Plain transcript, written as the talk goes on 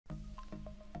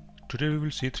Today we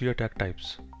will see three attack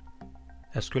types: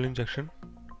 SQL injection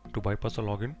to bypass a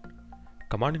login,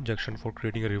 command injection for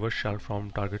creating a reverse shell from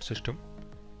target system,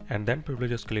 and then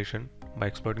privilege escalation by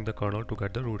exploiting the kernel to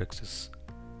get the root access.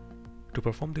 To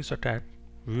perform this attack,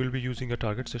 we will be using a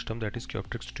target system that is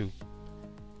Cubtrix 2.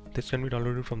 This can be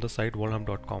downloaded from the site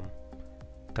wallham.com.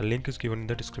 The link is given in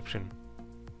the description.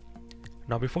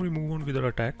 Now before we move on with our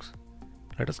attacks,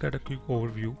 let us get a quick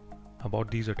overview about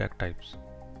these attack types.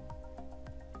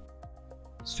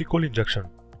 SQL injection.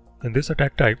 In this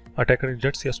attack type, attacker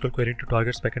injects the SQL query into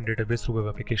target's backend database through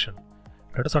web application.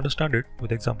 Let us understand it with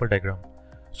the example diagram.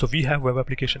 So we have web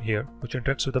application here which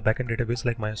interacts with the backend database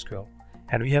like MySQL,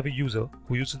 and we have a user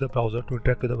who uses the browser to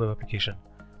interact with the web application.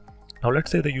 Now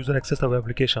let's say the user accesses the web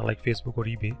application like Facebook or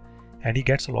eBay and he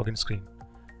gets a login screen.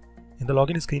 In the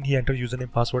login screen he enters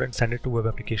username, password and send it to web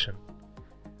application.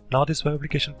 Now this web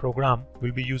application program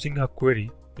will be using a query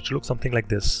which looks something like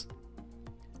this.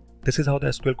 This is how the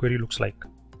SQL query looks like.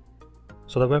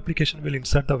 So the web application will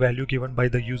insert the value given by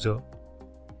the user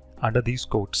under these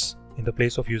quotes in the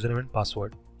place of username and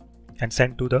password and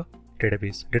send to the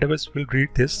database. Database will read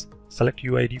this, select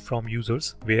UID from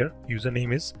users where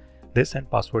username is this and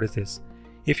password is this.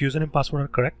 If username and password are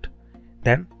correct,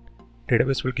 then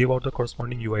database will give out the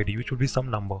corresponding UID, which will be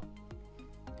some number.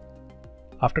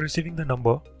 After receiving the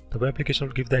number, the web application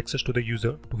will give the access to the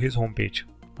user to his home page,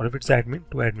 or if it's admin,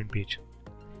 to admin page.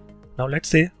 Now let's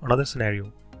say another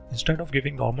scenario. Instead of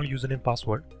giving normal username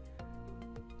password,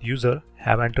 the user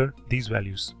have entered these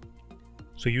values.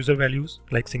 So user values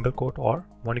like single quote or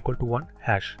 1 equal to 1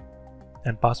 hash,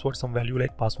 and password some value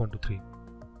like pass123.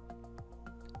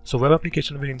 So web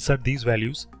application will insert these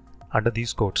values under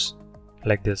these quotes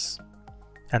like this,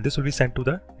 and this will be sent to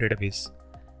the database.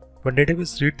 When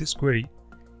database read this query,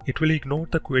 it will ignore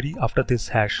the query after this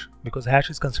hash because hash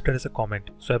is considered as a comment.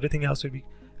 So everything else will be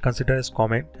considered as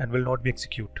comment and will not be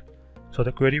executed. So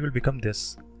the query will become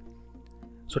this.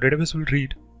 So database will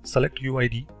read select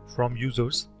UID from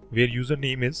users where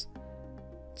username is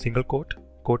single quote,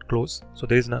 quote close, so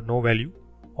there is no value,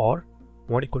 or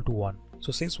 1 equal to 1.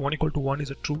 So since 1 equal to 1 is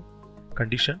a true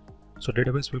condition, so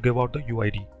database will give out the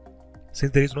UID.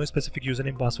 Since there is no specific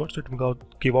username password, so it will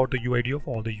give out the UID of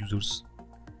all the users.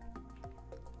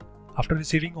 After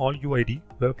receiving all UID,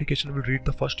 web application will read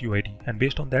the first UID, and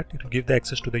based on that it will give the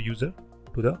access to the user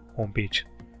to the home page.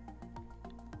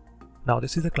 Now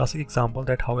this is a classic example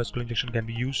that how SQL injection can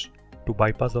be used to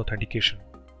bypass the authentication.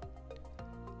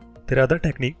 There are other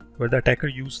technique where the attacker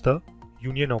uses the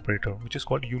union operator, which is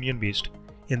called union based.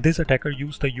 In this, attacker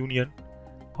used the union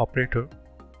operator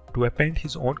to append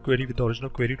his own query with the original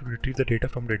query to retrieve the data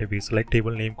from database like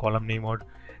table name, column name or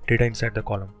data inside the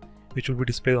column, which will be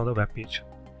displayed on the web page.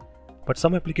 But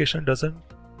some application doesn't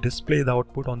display the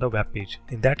output on the web page.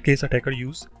 In that case, attacker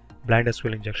use blind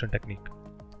SQL injection technique.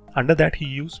 Under that, he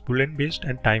used boolean based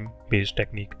and time based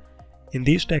technique. In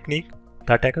these technique,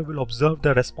 the attacker will observe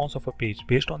the response of a page.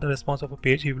 Based on the response of a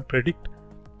page, he will predict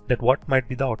that what might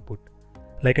be the output.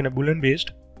 Like in a boolean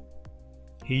based,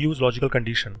 he used logical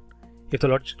condition. If the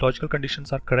logical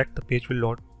conditions are correct, the page will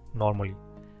load normally.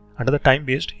 Under the time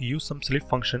based, he used some sleep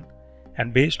function,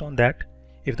 and based on that,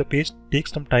 if the page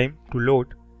takes some time to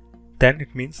load, then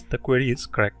it means the query is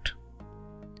correct.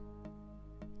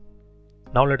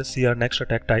 Now let us see our next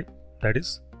attack type, that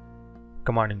is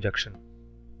command injection.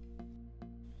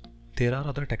 There are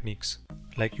other techniques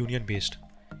like union based,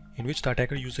 in which the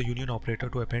attacker uses a union operator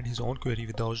to append his own query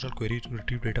with the original query to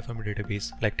retrieve data from a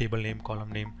database like table name,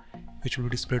 column name, which will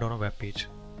be displayed on a web page.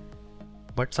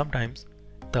 But sometimes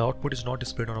the output is not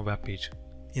displayed on a web page.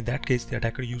 In that case, the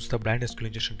attacker uses the blind SQL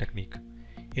injection technique,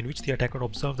 in which the attacker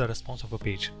observes the response of a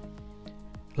page.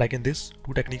 Like in this,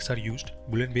 two techniques are used,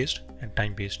 boolean based and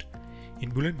time based.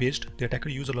 In boolean based, the attacker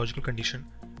uses a logical condition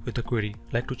with the query,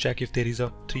 like to check if there is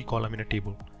a 3 column in a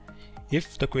table.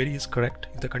 If the query is correct,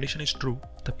 if the condition is true,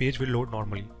 the page will load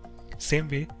normally. Same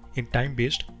way, in time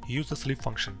based, he uses the sleep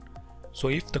function. So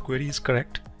if the query is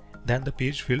correct, then the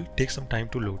page will take some time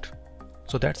to load.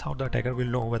 So that's how the attacker will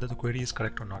know whether the query is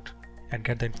correct or not and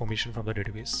get the information from the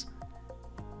database.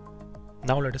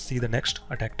 Now let us see the next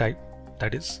attack type,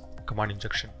 that is command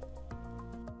injection.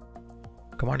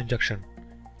 Command injection.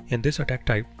 In this attack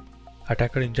type,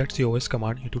 attacker injects the OS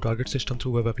command into target system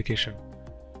through web application.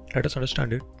 Let us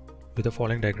understand it with the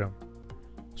following diagram.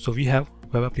 So we have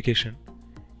web application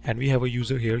and we have a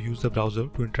user here use the browser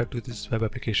to interact with this web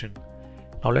application.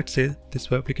 Now let's say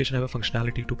this web application have a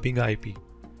functionality to ping a IP.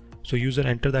 So user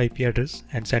enter the IP address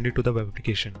and send it to the web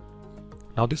application.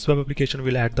 Now this web application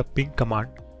will add the ping command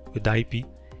with the IP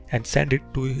and send it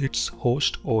to its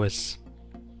host OS.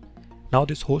 Now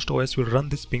this host OS will run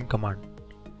this ping command.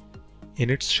 in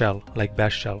its shell like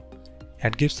bash shell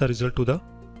and gives the result to the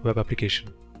web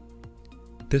application.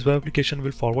 This web application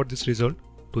will forward this result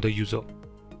to the user.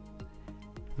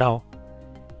 Now,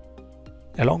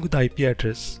 along with the IP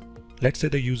address, let's say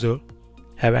the user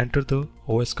have entered the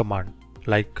OS command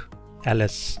like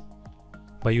ls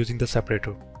by using the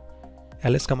separator.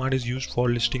 ls command is used for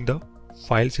listing the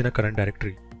files in a current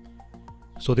directory.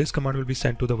 So this command will be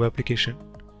sent to the web application.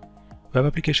 Web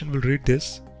application will read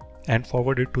this and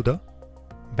forward it to the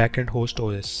backend host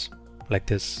OS like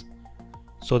this.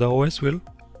 So the OS will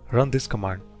run this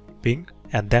command ping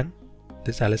and then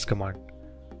this ls command.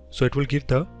 So it will give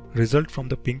the result from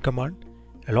the ping command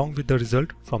along with the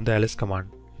result from the ls command,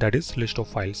 that is list of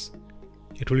files.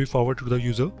 It will be forwarded to the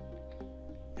user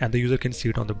and the user can see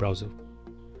it on the browser.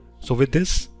 So with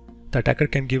this, the attacker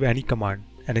can give any command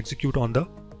and execute on the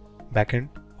backend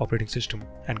operating system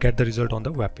and get the result on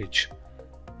the web page.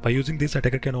 By using this,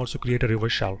 attacker can also create a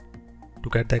reverse shell to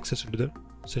get the access into the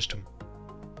system.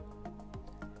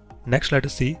 Next, let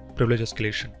us see privilege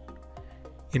escalation.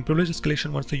 In privilege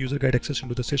escalation, once the user gets access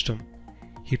into the system,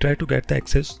 he tries to get the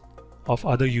access of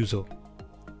other user.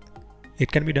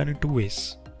 It can be done in two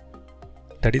ways,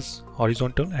 that is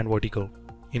horizontal and vertical.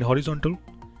 In horizontal,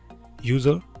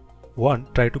 user 1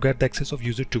 tries to get the access of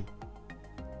user 2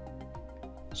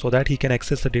 so that he can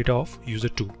access the data of user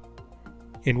 2.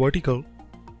 In vertical,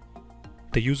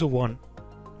 the user 1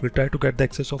 will try to get the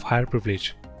access of higher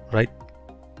privilege, right?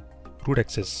 Root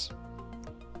access.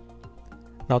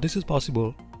 Now this is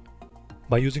possible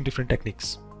by using different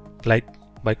techniques like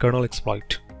by kernel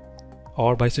exploit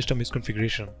or by system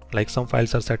misconfiguration, like some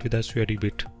files are set with the SQL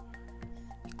bit,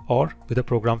 or with a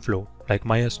program flow like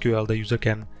MySQL, the user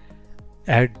can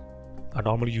add a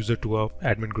normal user to a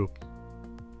admin group.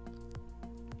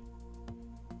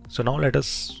 So now let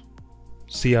us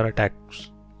see our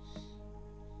attacks.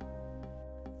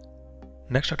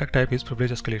 Next attack type is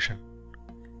privilege escalation.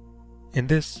 In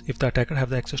this, if the attacker have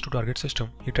the access to target system,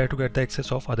 he try to get the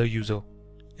access of other user.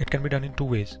 It can be done in two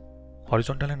ways,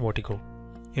 horizontal and vertical.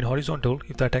 In horizontal,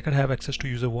 if the attacker have access to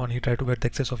user 1, he try to get the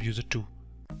access of user 2.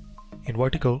 In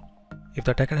vertical, if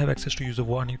the attacker have access to user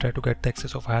 1, he try to get the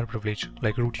access of higher privilege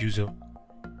like root user.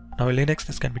 Now in Linux,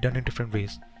 this can be done in different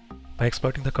ways, by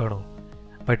exploiting the kernel,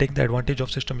 by taking the advantage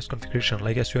of system misconfiguration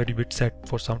like SQL bit set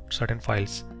for some certain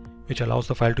files, which allows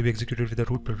the file to be executed with the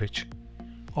root privilege,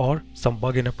 or some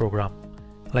bug in a program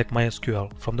like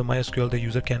MySQL. From the MySQL, the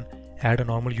user can add a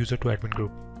normal user to admin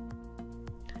group.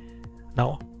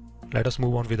 Now let us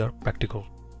move on with our practical.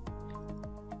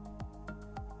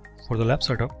 For the lab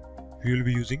setup, we will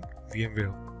be using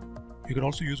VMware. You can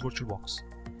also use VirtualBox.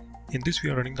 In this, we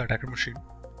are running the attacker machine,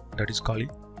 that is Kali,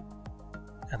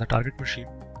 and the target machine,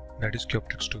 that is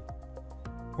Cubtrix 2.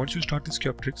 Once you start this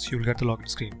Cubtrix, you will get the login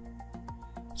screen.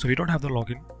 So we don't have the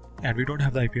login and we don't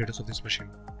have the IP address of this machine.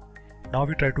 Now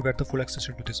we try to get the full access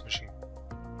into this machine.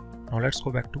 Now let's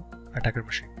go back to attacker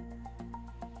machine.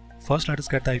 First, let us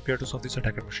get the IP address of this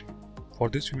attacker machine. For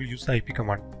this, we will use the IP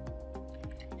command.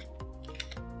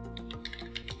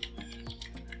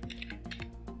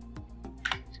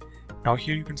 Now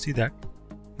here you can see that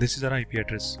this is our IP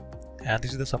address and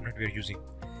this is the subnet we are using.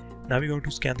 Now we are going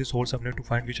to scan this whole subnet to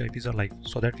find which IPs are live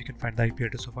so that we can find the IP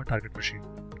address of our target machine.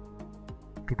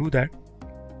 To do that,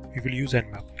 we will use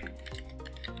nmap.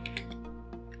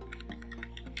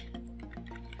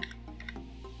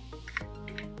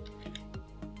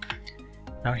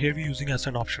 Now here we are using as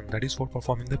an option, that is for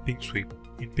performing the ping sweep.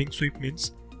 In ping sweep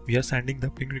means we are sending the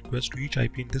ping request to each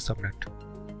IP in this subnet.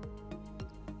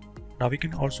 Now we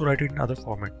can also write it in other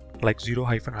format like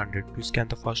 0-100 to scan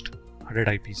the first 100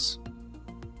 IPs.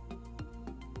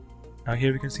 Now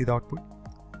here we can see the output.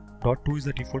 .2 is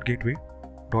the default gateway,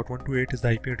 .128 is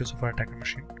the IP address of our attacker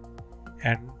machine,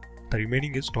 and the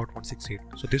remaining is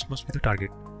 .168. So this must be the target.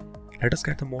 Let us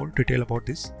get the more detail about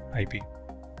this IP.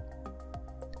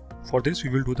 For this, we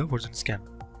will do the version scan.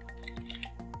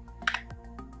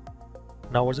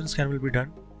 Now version scan will be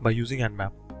done by using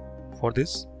nmap. For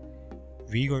this,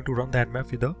 we are going to run the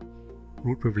nmap with the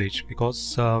root privilege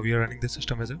because we are running the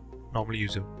system as a normal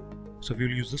user. So we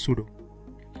will use the sudo.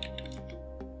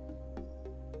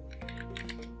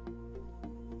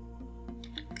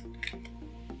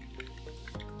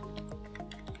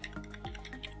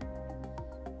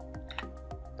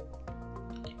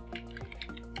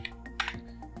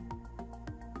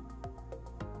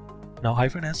 Now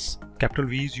 -s capital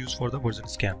V is used for the version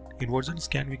scan. In version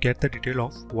scan, we get the detail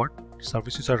of what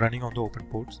services are running on the open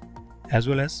ports as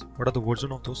well as what are the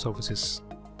version of those services.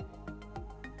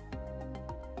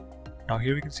 Now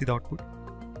here we can see the output.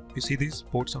 We see these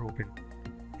ports are open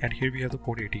and here we have the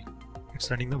port 80. It's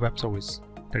running the web service,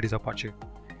 that is Apache.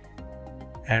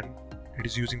 and it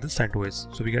is using the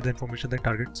CentOS. So we get the information that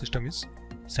target system is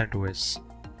CentOS.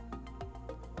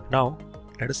 Now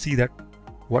let us see that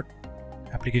what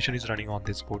application is running on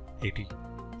this port 80.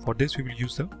 For this we will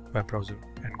use the web browser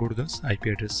and go to this IP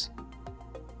address.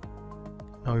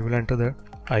 Now we will enter the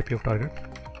IP of target.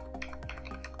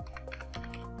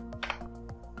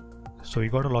 So we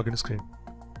got a login screen.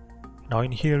 Now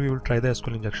in here we will try the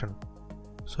SQL injection.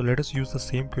 So let us use the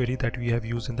same query that we have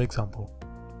used in the example.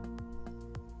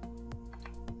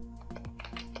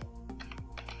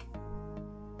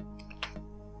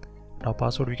 Now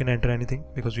password we can enter anything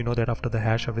because we know that after the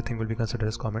hash everything will be considered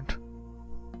as comment.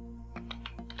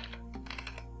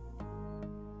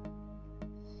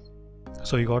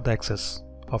 So we got the access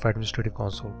of administrative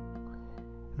console.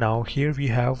 Now here we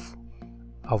have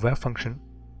a web function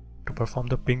to perform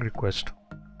the ping request.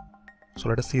 So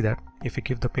let us see that if we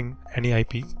give the ping any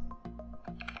IP,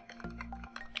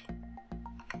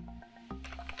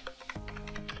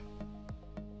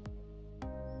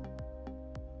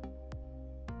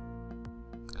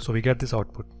 so we get this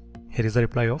output. Here is the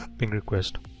reply of ping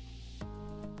request.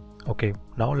 Okay,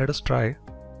 now let us try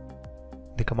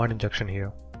the command injection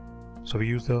here. So we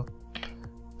use the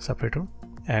separator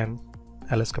and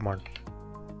ls command.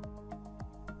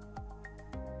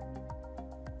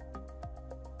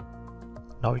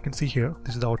 Now we can see here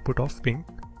this is the output of ping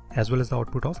as well as the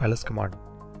output of ls command.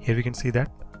 Here we can see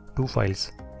that two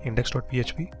files,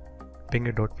 index.php,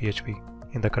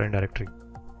 pingit.php in the current directory.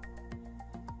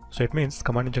 So it means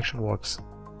command injection works.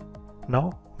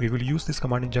 Now we will use this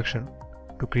command injection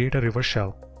to create a reverse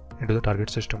shell into the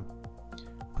target system.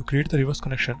 To create the reverse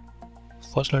connection,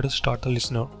 first let us start the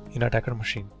listener in attacker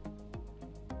machine.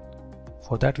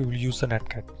 For that we will use the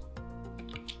netcat.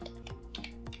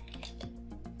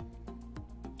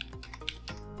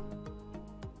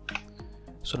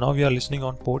 So now we are listening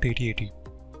on port 8080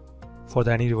 for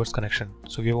the any reverse connection.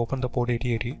 So we have opened the port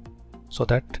 8080 so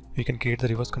that we can create the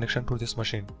reverse connection to this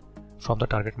machine from the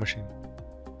target machine.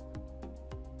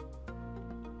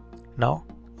 Now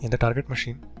in the target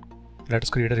machine, let us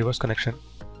create a reverse connection.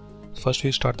 First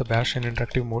we start the bash in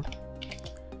interactive mode.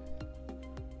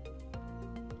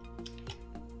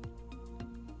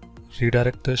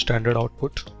 Redirect the standard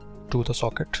output to the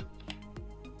socket.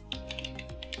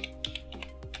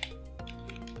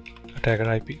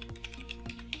 Attacker IP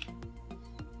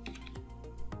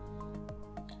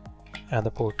and the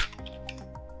port,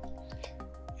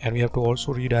 and we have to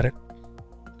also redirect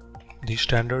the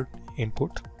standard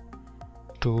input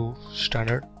to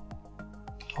standard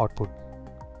output.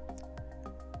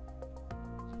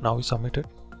 Now we submit it.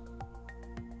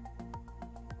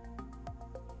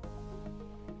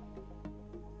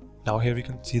 Now here we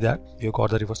can see that we have got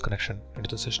the reverse connection into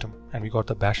the system and we got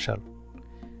the bash shell.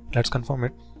 Let's confirm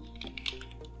it.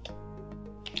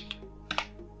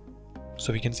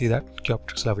 So we can see that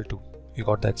Qoptics level 2, we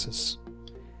got the access.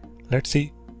 Let's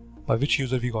see by which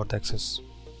user we got the access.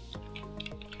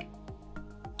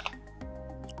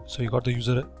 So we got the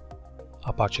user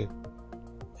Apache,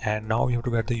 and now we have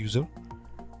to get the user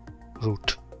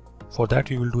root. For that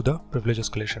we will do the privilege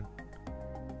escalation.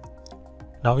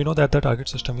 Now we know that the target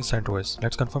system is CentOS.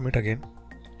 Let's confirm it again.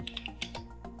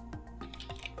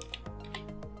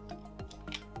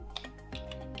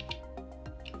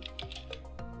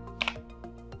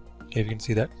 Here we can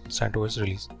see that CentOS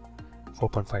release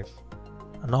 4.5.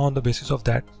 And now on the basis of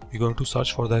that, we're going to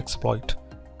search for the exploit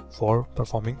for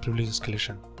performing privilege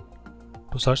escalation.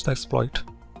 To search the exploit,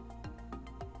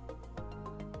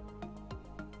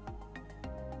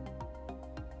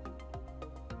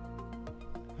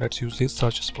 let's use this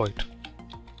search exploit.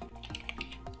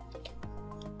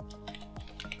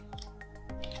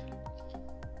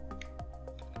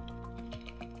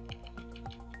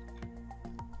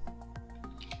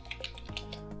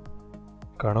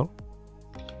 Kernel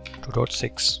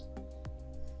 2.6.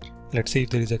 Let's see if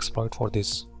there is exploit for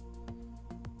this.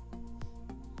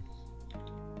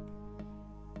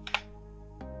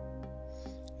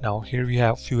 Now here we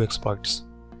have few exploits,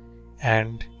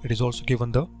 and it is also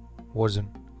given the version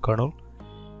kernel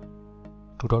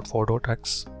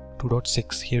 2.4.x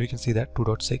 2.6. Here we can see that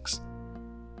 2.6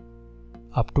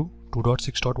 up to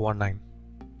 2.6.19.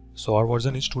 So our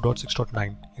version is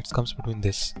 2.6.9. It comes between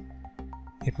this.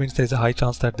 It means there is a high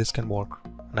chance that this can work.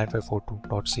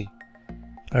 9542.c.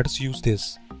 Let us use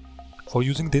this. For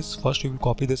using this, first we will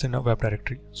copy this in a web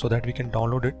directory so that we can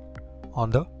download it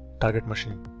on the target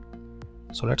machine.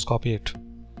 So let's copy it.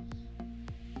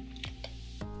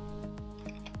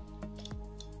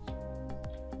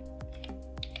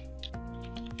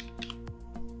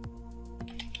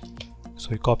 So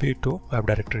we copy it to web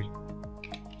directory.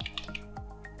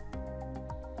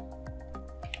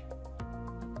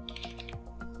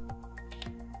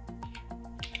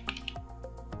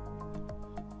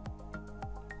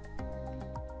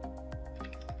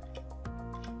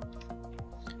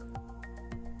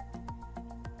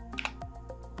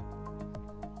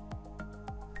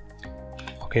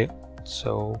 Okay,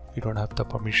 so we don't have the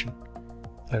permission.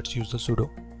 Let's use the sudo.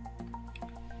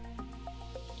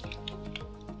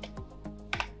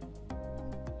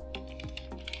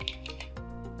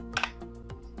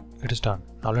 It is done.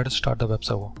 Now let us start the web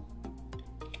server.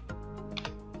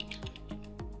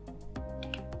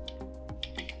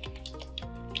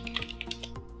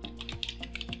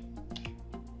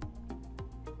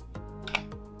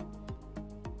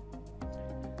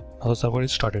 Now the server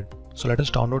is started. So let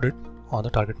us download it on the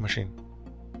target machine.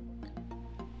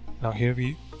 Now here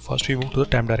we move to the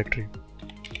temp directory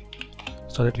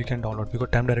so that we can download, because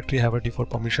temp directory have a default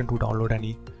permission to download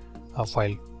any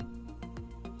file.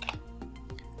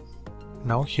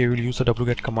 Now here we'll use the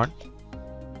wget command.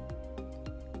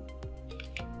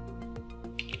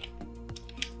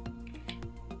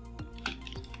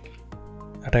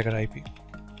 Attacker IP,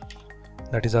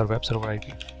 that is our web server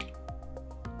IP,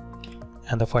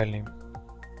 and the file name.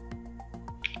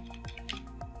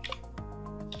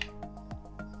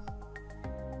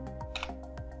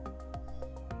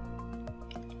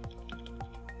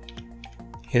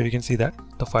 Here we can see that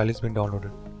the file has been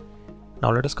downloaded.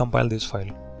 Now let us compile this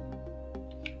file.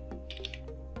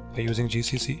 By using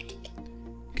GCC,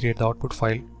 create the output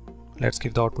file. Let's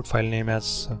give the output file name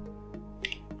as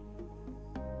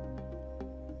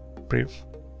brief,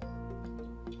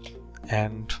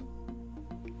 and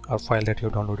our file that you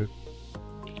have downloaded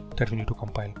that we need to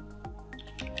compile.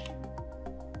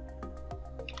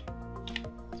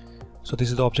 So this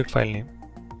is the object file name,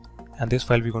 and this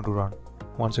file we're going to run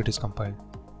once it is compiled.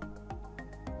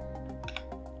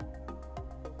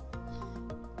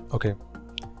 Okay,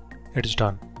 it is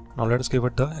done. Now let us give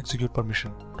it the execute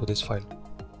permission to this file.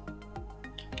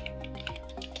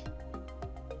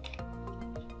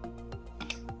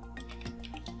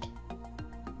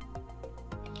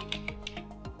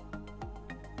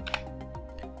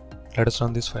 Let us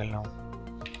run this file now.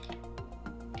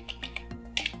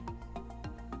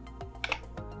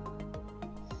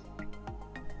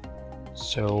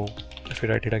 So if we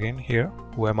write it again here,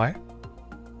 who am I?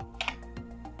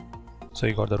 So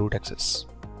you got the root access.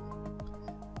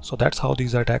 So that's how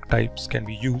these attack types can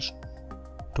be used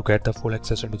to get the full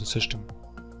access into the system.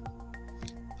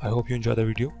 I hope you enjoy the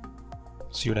video.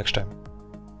 See you next time.